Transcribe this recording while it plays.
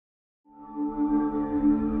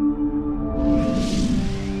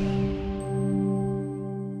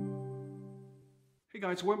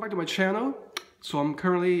guys, welcome back to my channel. So I'm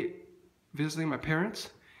currently visiting my parents,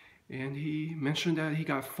 and he mentioned that he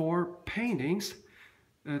got 4 paintings.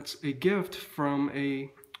 It's a gift from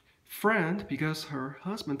a friend because her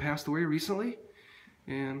husband passed away recently,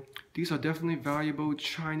 and these are definitely valuable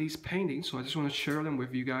Chinese paintings, so I just want to share them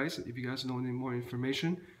with you guys. If you guys know any more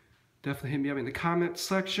information, definitely hit me up in the comment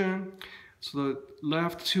section. So the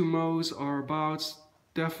left 2 modes are about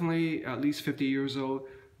definitely at least 50 years old.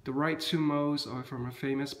 The right 2 modes are from a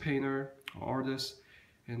famous painter or artist,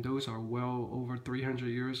 and those are well over 300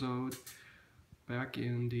 years old, back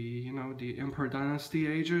in the the Emperor Dynasty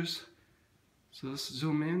ages. So let's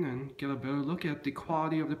zoom in and get a better look at the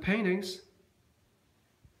quality of the paintings.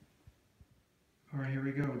 All right, here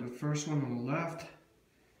we go. The first one on the left.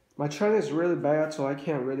 My Chinese is really bad, so I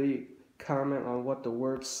can't really comment on what the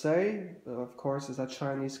words say. Of course, it's a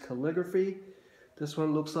Chinese calligraphy. This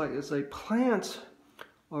one looks like it's a plant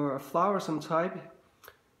or a flower of some type,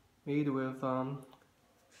 made with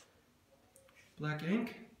black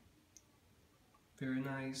ink. Very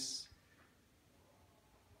nice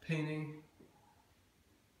painting.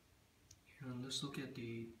 And let's look at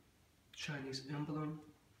the Chinese emblem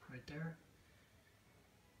right there.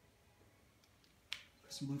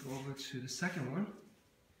 Let's move over to the second one.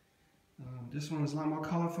 This one is a lot more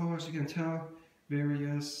colorful, as you can tell.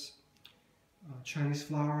 Various Chinese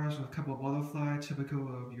flowers with a couple of butterflies, typical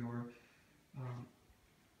of your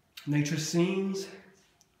nature scenes.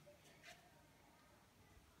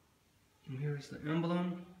 And here's the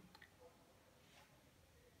emblem.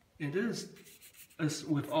 And this is,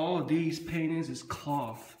 with all of these paintings, is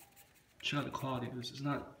cloth. Check out the quality of this. It's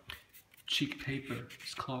not cheap paper,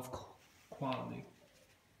 it's cloth quality.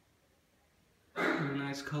 Very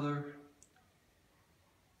nice color.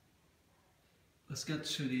 Let's get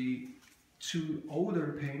to the 2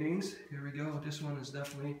 older paintings. Here we go. This one is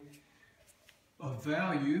definitely of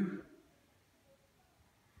value.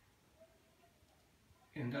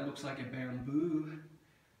 And that looks like a bamboo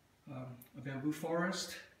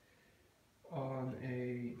forest on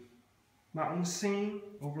a mountain scene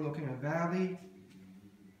overlooking a valley.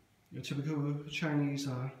 Your typical Chinese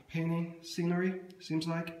painting scenery, seems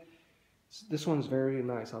like. This one is very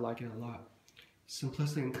nice. I like it a lot.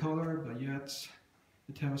 Simplistic in color, but yet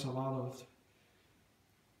it tells a lot of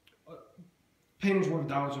paintings worth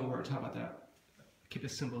 $1,000 words. How about that? Keep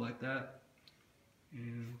it simple like that.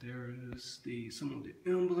 And there is some of the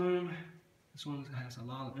emblem. This one has a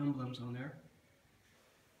lot of emblems on there.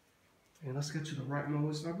 And let's get to the right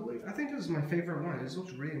modes. I think this is my favorite one. This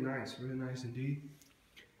looks really nice indeed.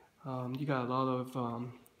 You got a lot of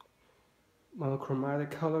monochromatic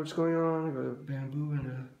colors going on. You got a bamboo and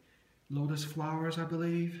a lotus flowers, I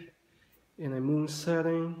believe, in a moon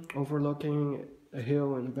setting overlooking a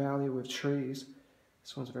hill and valley with trees.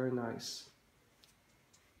 This one's very nice.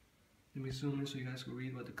 Let me zoom in so you guys can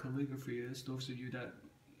read what the calligraphy is. Those of you that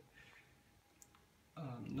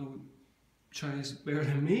know Chinese better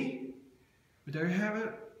than me. But there you have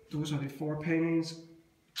it. Those are the 4 paintings.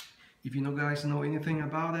 If you guys know anything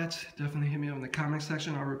about it, definitely hit me up in the comment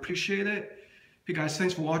section. I would appreciate it. Hey guys,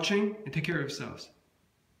 thanks for watching and take care of yourselves.